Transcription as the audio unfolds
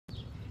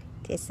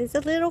This is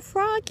a little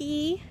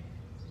froggy.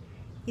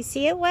 You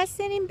see it,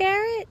 Weston and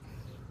Barrett?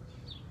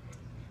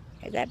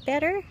 Is that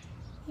better?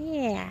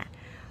 Yeah.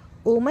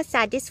 Uma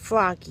saw this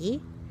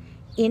froggy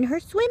in her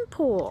swim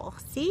pool.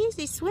 See,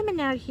 she's swimming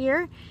out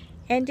here.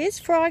 And this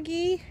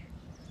froggy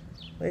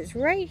was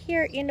right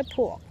here in the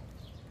pool.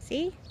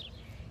 See?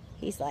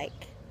 He's like,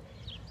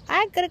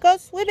 I'm gonna go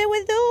swimming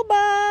with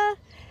Uma.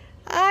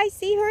 I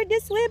see her in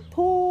the swim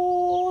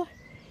pool.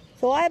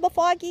 So I'm a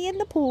froggy in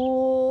the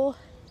pool.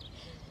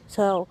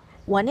 So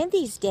one of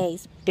these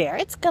days,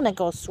 Barrett's gonna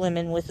go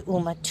swimming with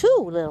Uma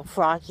too, little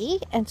froggy.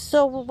 And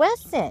so will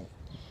Weston.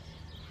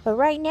 But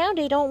right now,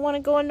 they don't want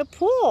to go in the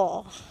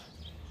pool.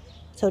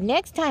 So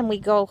next time we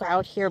go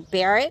out here,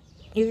 Barrett,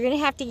 you're going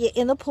to have to get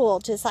in the pool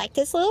just like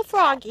this little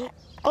froggy.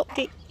 Oh,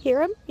 do you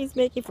hear him? He's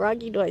making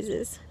froggy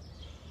noises.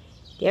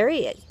 There he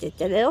is,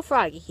 just a little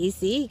froggy. You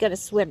see, he's going to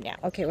swim now.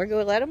 Okay, we're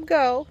going to let him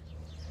go.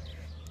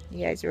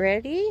 You guys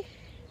ready?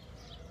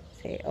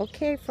 Say,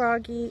 okay,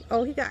 froggy.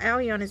 Oh, he got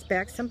Allie on his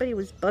back. Somebody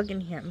was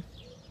bugging him.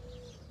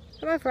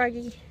 Come on,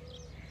 froggy.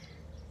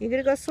 You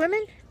going to go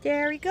swimming?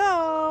 There he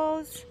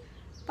goes.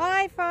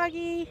 Bye,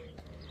 froggy.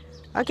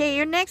 Okay,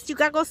 you're next. You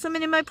gotta go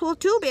swimming in my pool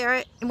too,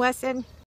 Barrett and Weston.